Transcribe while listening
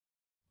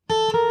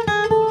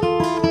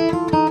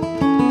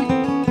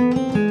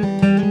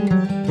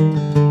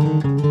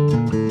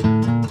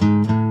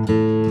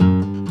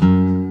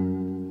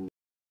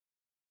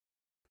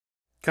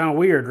kind of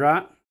weird,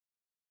 right?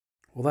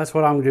 Well, that's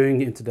what I'm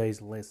doing in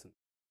today's lesson.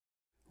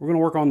 We're going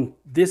to work on,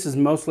 this is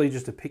mostly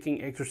just a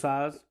picking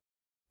exercise,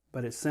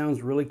 but it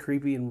sounds really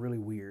creepy and really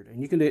weird.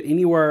 And you can do it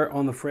anywhere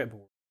on the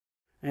fretboard.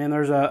 And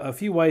there's a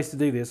few ways to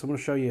do this. I'm going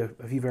to show you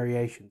a few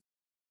variations.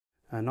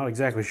 I'm not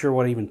exactly sure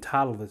what to even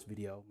title this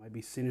video.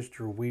 Maybe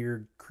Sinister,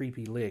 Weird,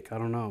 Creepy Lick. I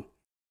don't know.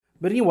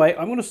 But anyway,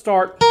 I'm going to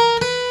start.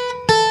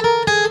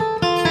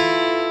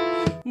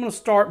 I'm going to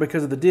start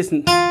because of the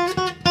distance.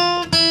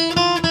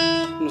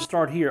 I'm going to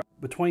start here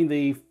between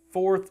the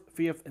 4th,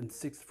 5th, and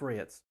 6th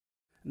frets.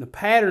 And the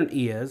pattern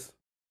is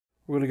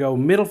we're going to go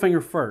middle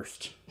finger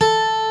first,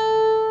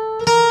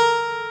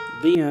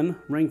 then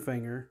ring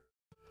finger,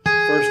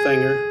 first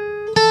finger,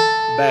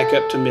 back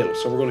up to middle.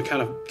 So we're going to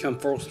kind of come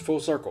full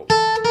circle.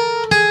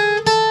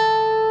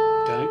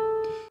 Okay?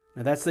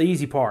 Now that's the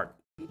easy part.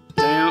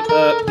 Down,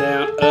 up,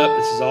 down, up.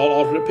 This is all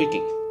alternate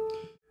picking.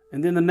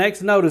 And then the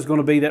next note is going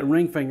to be that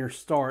ring finger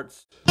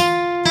starts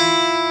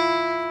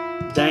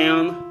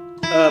down,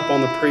 up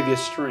on the previous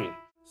string.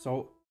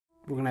 So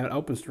we're going to have an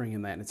open string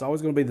in that. And it's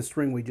always going to be the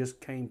string we just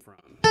came from.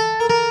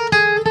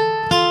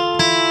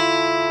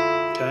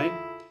 Okay?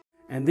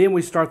 And then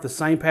we start the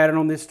same pattern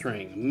on this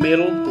string.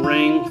 Middle,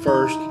 ring,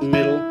 first,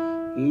 middle,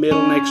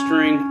 middle, next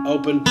string,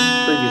 open,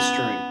 previous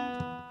string.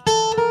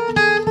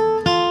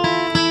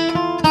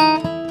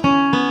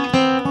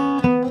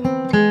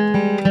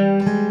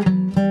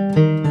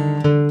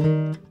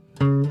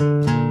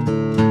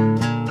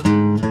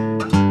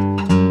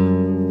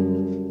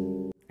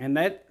 And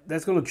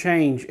that's going to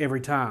change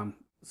every time.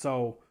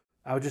 So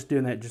I was just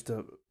doing that just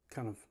to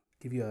kind of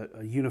give you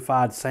a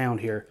unified sound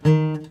here.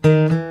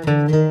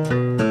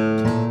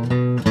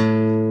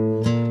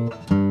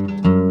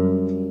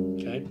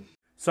 Okay.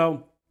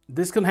 So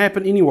this can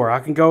happen anywhere. I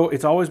can go,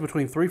 it's always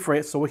between 3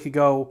 frets, so we could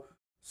go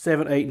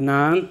 7, 8,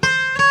 9.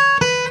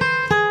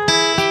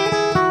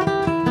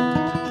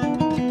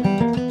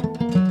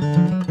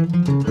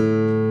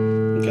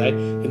 Okay.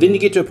 And then you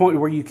get to a point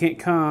where you can't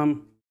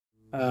come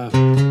to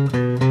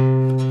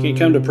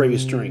a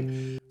previous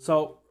string.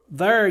 So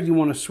there you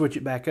want to switch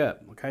it back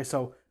up. Okay,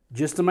 so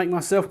just to make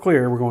myself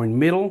clear, we're going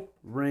middle,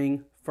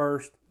 ring,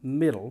 first,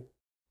 middle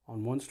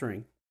on one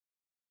string.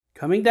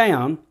 Coming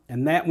down,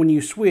 and that when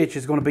you switch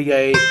is going to be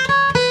a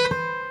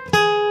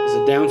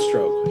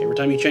downstroke. Every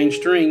time you change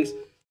strings,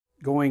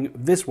 going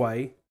this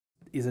way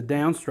is a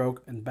downstroke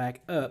and back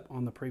up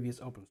on the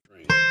previous open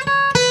string.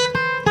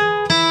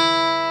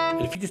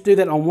 And if you just do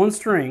that on one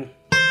string,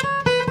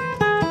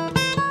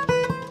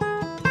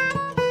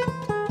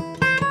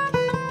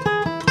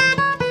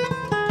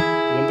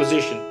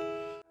 position.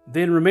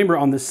 Then remember,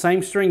 on the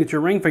same string that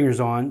your ring finger's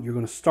on, you're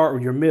going to start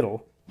with your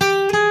middle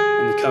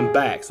and then come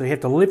back. So you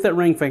have to lift that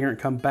ring finger and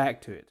come back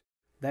to it.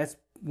 That's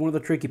one of the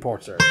tricky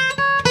parts there.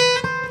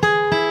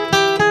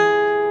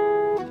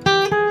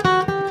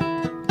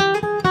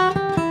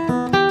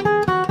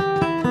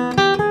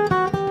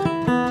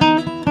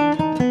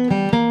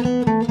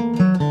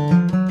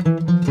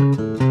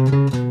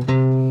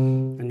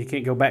 And you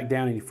can't go back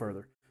down any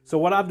further. So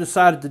what I've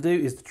decided to do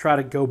is to try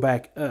to go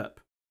back up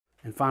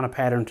and find a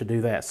pattern to do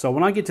that. So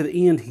when I get to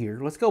the end here,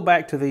 let's go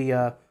back to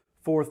the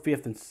 4th,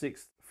 5th, and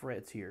 6th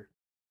frets here.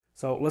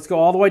 So let's go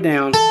all the way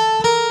down.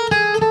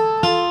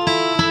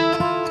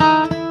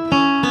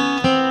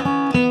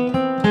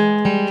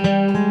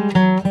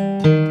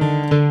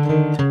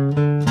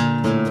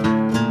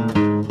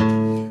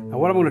 Now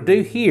what I'm going to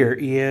do here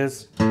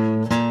is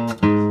come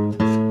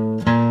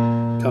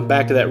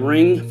back to that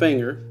ring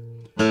finger,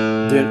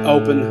 then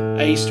open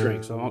A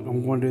string. So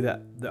I'm going to do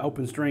that, the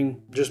open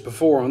string just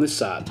before on this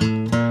side.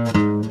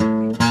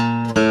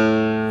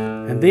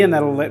 And then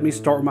that'll let me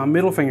start with my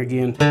middle finger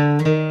again.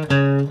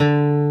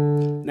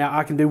 Now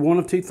I can do one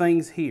of two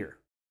things here.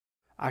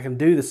 I can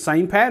do the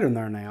same pattern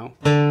there now.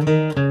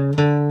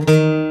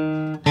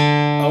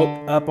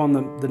 Up on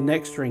the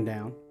next string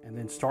down, and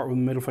then start with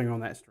the middle finger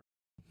on that string.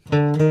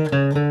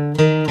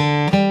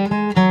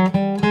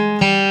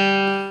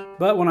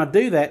 But when I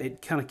do that,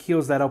 it kind of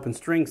kills that open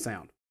string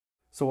sound.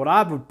 So what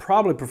I would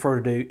probably prefer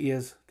to do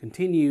is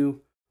continue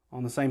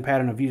on the same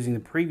pattern of using the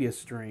previous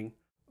string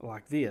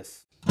like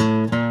this.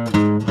 The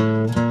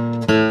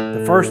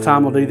first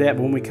time we'll do that,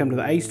 but when we come to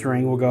the A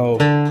string, we'll go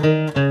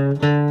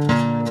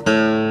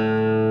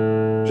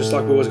just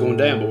like we was going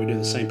down, but we do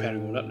the same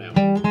pattern going up now.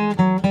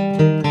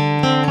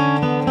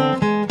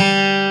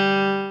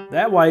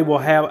 That way we'll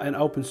have an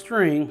open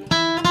string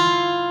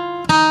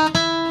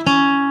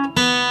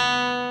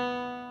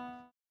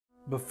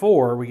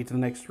before we get to the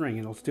next string,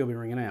 and it'll still be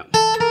ringing out.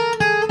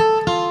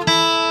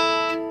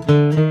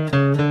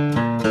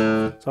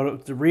 So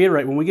to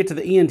reiterate, when we get to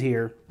the end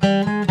here,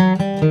 coming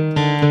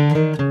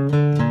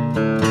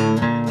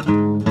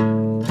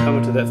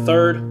to that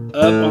 3rd,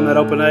 up on that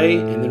open A,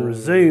 and then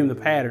resume the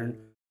pattern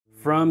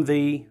from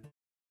the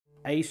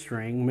A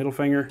string, middle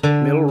finger,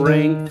 middle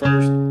ring,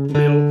 first,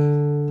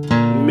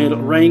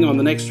 middle ring on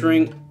the next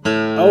string,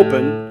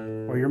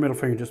 open, where your middle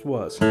finger just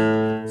was.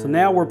 So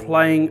now we're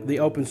playing the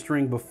open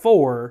string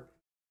before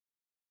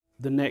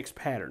the next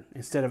pattern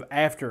instead of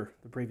after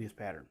the previous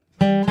pattern.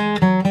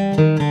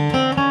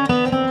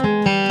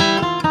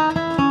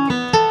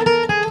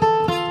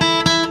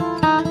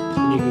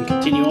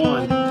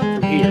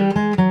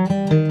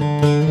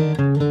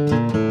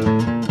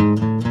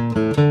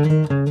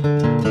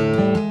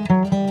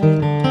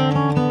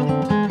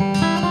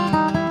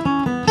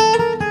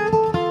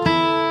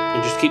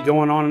 keep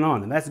going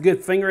on, and that's a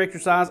good finger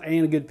exercise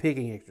and a good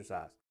picking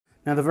exercise.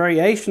 Now the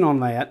variation on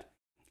that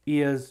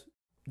is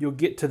you'll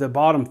get to the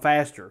bottom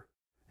faster,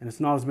 and it's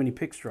not as many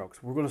pick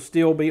strokes. We're going to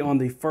still be on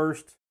the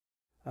first,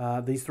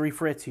 these 3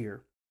 frets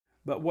here.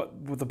 But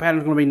what the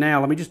pattern's going to be now,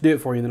 let me just do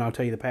it for you and then I'll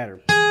tell you the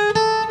pattern.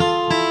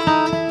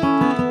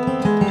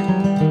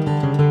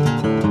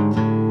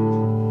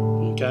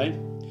 Okay,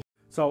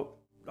 so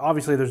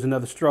obviously there's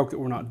another stroke that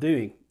we're not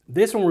doing.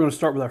 This one we're going to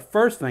start with our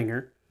first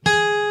finger,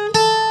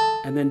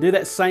 and then do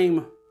that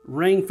same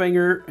ring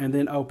finger and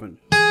then open.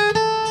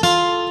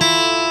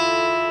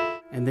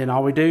 And then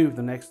all we do,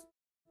 the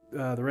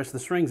rest of the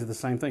strings are the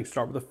same thing.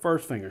 Start with the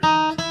first finger.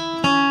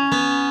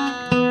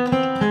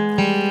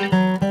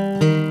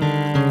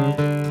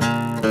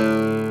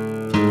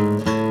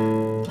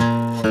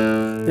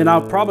 Then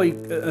I'll probably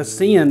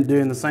ascend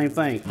doing the same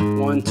thing.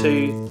 1,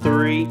 2,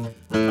 3,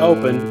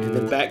 open, and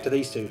then back to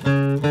these 2.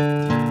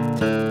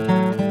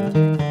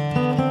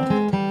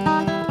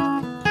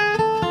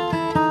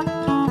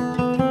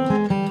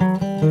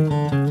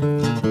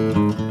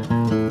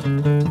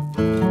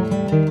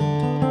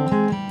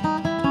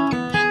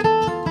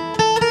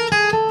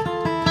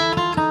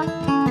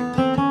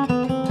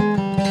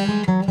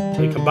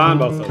 They combine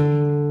both of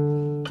them.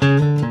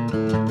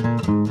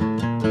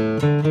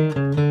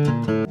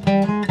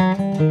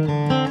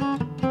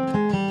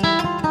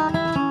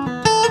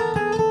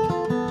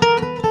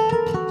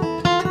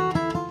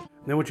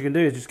 Then what you can do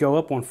is just go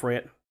up 1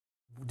 fret,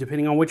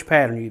 depending on which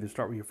pattern. You either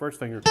start with your first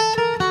finger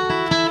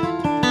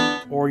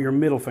or your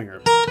middle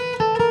finger.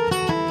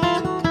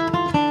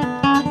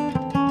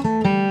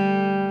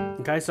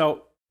 Okay,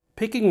 so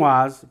picking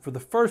wise, for the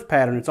first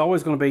pattern, it's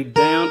always going to be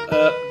down,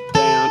 up,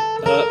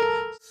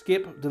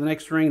 skip to the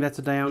next string, that's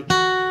a down,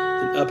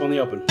 then up on the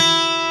open.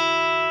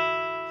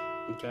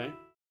 Okay,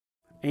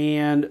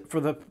 and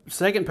for the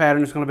second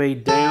pattern, it's going to be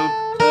down,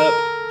 up,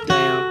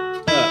 down,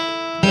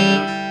 up,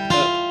 down,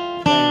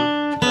 up,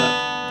 down,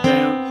 up,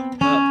 down,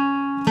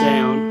 up,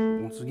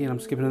 down. Once again, I'm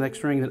skipping the next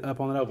string, then up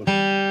on the open.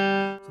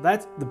 So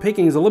that's, the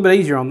picking is a little bit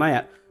easier on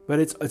that, but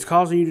it's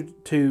causing you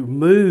to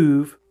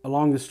move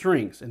along the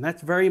strings, and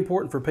that's very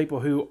important for people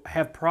who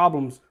have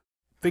problems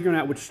figuring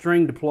out which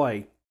string to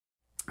play.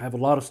 I have a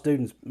lot of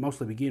students,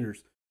 mostly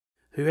beginners,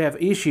 who have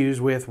issues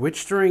with which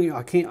string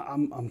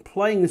I'm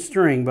playing the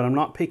string, but I'm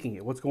not picking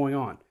it. What's going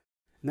on?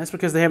 And that's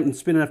because they haven't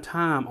spent enough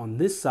time on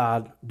this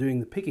side doing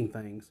the picking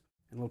things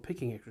and little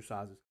picking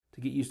exercises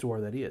to get used to where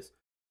that is.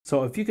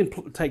 So if you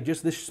can take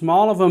just this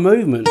small of a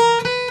movement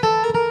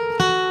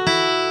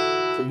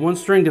from one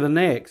string to the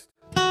next,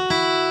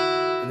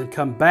 and then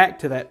come back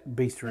to that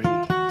B string,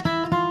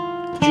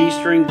 G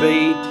string,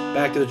 B,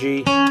 back to the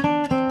G.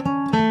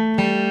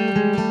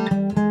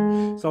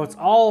 So it's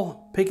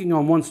all picking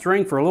on one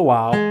string for a little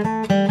while.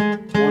 1,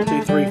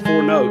 2, 3,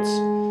 4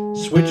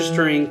 notes. Switch a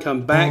string,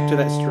 come back to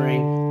that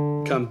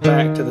string, come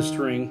back to the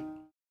string,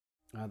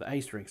 the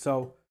A string.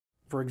 So,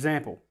 for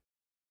example,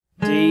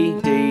 D,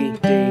 D, D,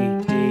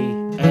 D,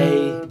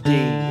 A, D,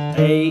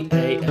 A,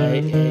 A, A,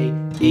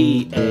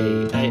 E,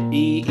 A,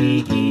 E,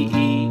 E, E,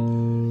 E.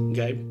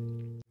 Okay,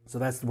 so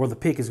that's where the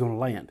pick is going to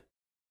land.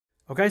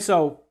 Okay,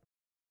 so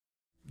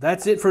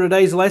that's it for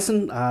today's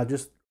lesson.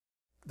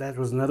 That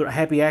was another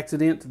happy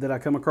accident that I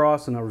come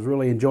across, and I was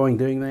really enjoying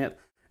doing that.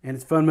 And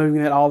it's fun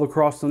moving that all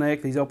across the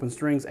neck. These open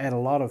strings add a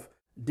lot of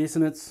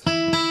dissonance.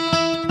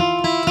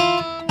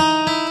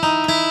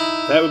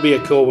 That would be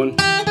a cool one.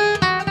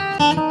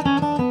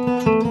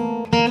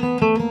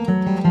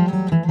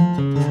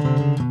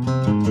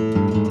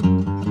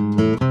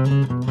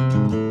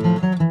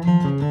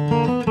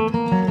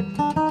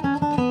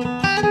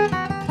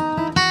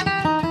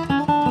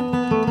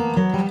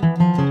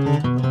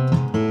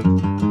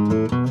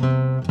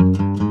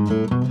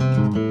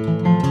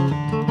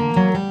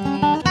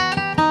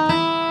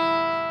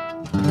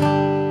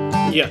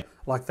 Yeah,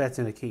 like that's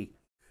in a key.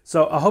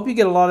 So I hope you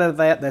get a lot out of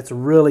that. That's a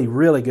really,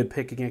 really good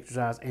picking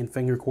exercise and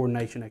finger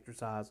coordination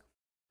exercise.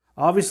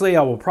 Obviously,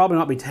 I will probably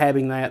not be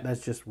tabbing that.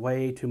 That's just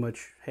way too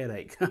much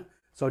headache.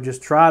 So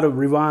just try to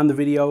rewind the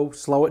video,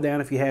 slow it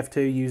down if you have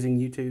to, using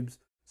YouTube's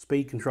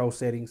speed control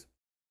settings.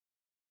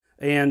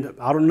 And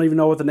I don't even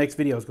know what the next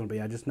video is going to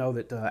be. I just know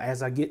that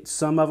as I get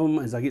some of them,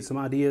 as I get some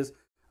ideas,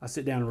 I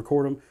sit down and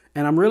record them.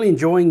 And I'm really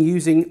enjoying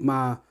using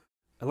my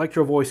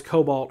Electro Voice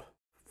Cobalt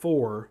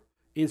 4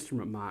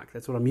 instrument mic.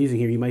 That's what I'm using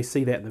here. You may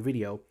see that in the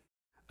video.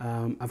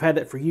 I've had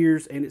that for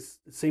years, and it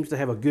seems to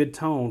have a good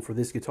tone for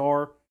this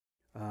guitar.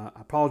 I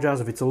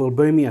apologize if it's a little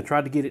boomy. I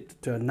tried to get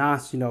it to a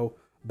nice,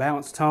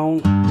 balanced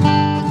tone.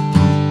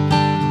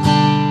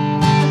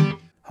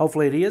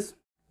 Hopefully it is,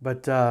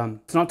 but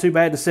it's not too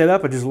bad to set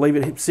up. I just leave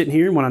it sitting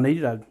here, and when I need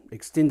it, I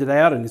extend it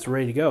out, and it's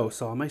ready to go.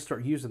 So I may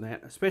start using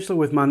that, especially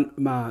with my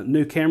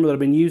new camera that I've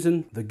been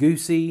using, the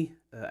Gucci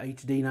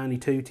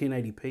HD92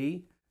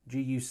 1080p,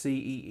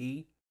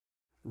 Gucee.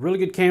 Really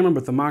good camera,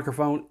 but the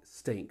microphone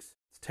stinks.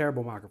 It's a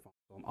terrible microphone.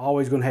 So I'm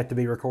always going to have to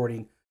be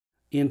recording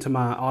into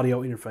my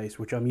audio interface,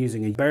 which I'm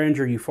using a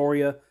Behringer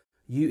Euphoria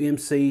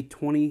UMC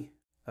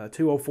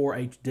 204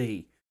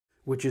 HD,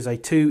 which is a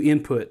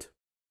 2-input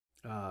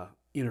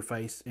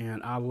interface,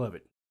 and I love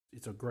it.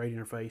 It's a great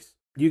interface.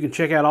 You can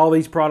check out all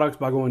these products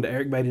by going to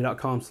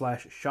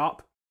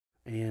ericbeatty.com/shop,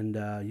 and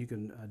you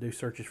can do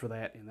searches for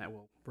that, and that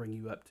will bring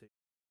you up to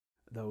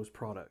those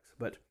products.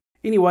 But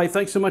anyway,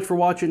 thanks so much for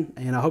watching,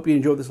 and I hope you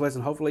enjoyed this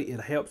lesson. Hopefully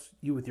it helps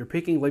you with your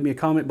picking. Leave me a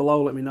comment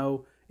below. Let me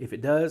know if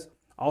it does.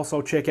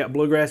 Also, check out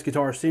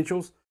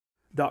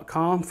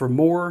bluegrassguitaressentials.com for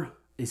more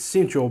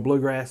essential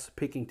bluegrass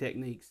picking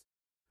techniques.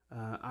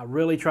 I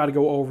really try to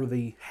go over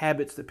the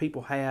habits that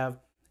people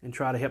have and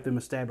try to help them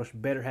establish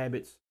better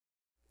habits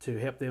to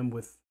help them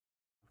with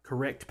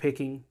correct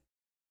picking.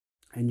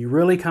 And you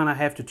really kind of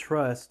have to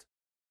trust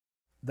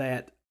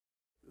that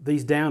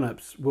these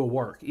down-ups will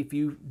work if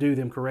you do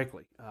them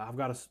correctly. I've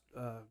got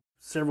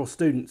several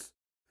students,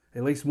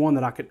 at least one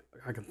that I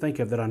can think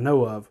of that I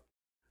know of,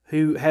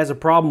 who has a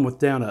problem with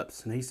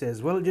down-ups. And he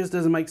says, well, it just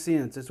doesn't make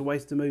sense. It's a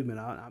waste of movement.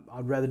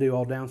 I'd rather do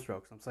all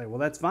downstrokes. I'm saying, well,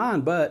 that's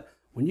fine, but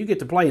when you get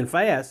to playing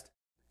fast,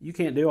 you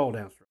can't do all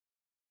downstrokes.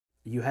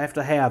 You have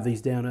to have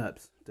these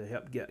down-ups to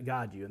help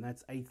guide you, and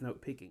that's eighth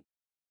note picking.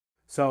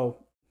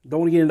 So don't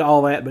want to get into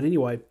all that, but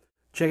anyway,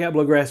 check out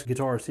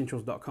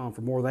bluegrassguitaressentials.com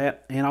for more of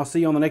that, and I'll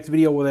see you on the next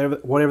video,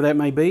 whatever that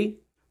may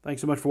be.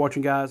 Thanks so much for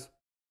watching, guys.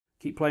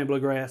 Keep playing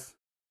bluegrass.